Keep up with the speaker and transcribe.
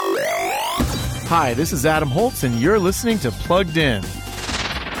Hi, this is Adam Holtz, and you're listening to Plugged In.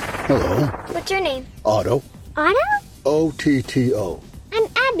 Hello. What's your name? Otto. Otto? O-T-T-O. I'm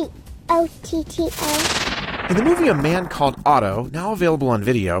Abby. O-T-T-O. In the movie A Man Called Otto, now available on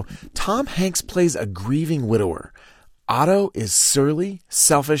video, Tom Hanks plays a grieving widower. Otto is surly,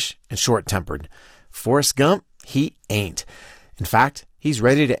 selfish, and short-tempered. Forrest Gump, he ain't. In fact, he's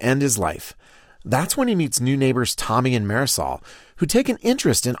ready to end his life. That's when he meets new neighbors Tommy and Marisol, who take an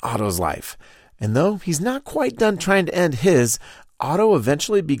interest in Otto's life. And though he's not quite done trying to end his, Otto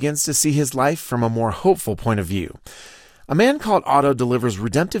eventually begins to see his life from a more hopeful point of view. A Man Called Otto delivers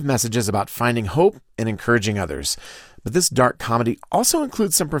redemptive messages about finding hope and encouraging others. But this dark comedy also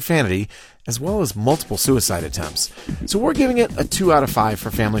includes some profanity, as well as multiple suicide attempts. So we're giving it a 2 out of 5 for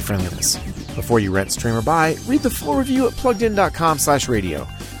family friendliness. Before you rent, stream, or buy, read the full review at PluggedIn.com/radio.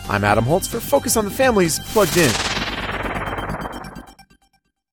 I'm Adam Holtz for Focus on the Family's Plugged In.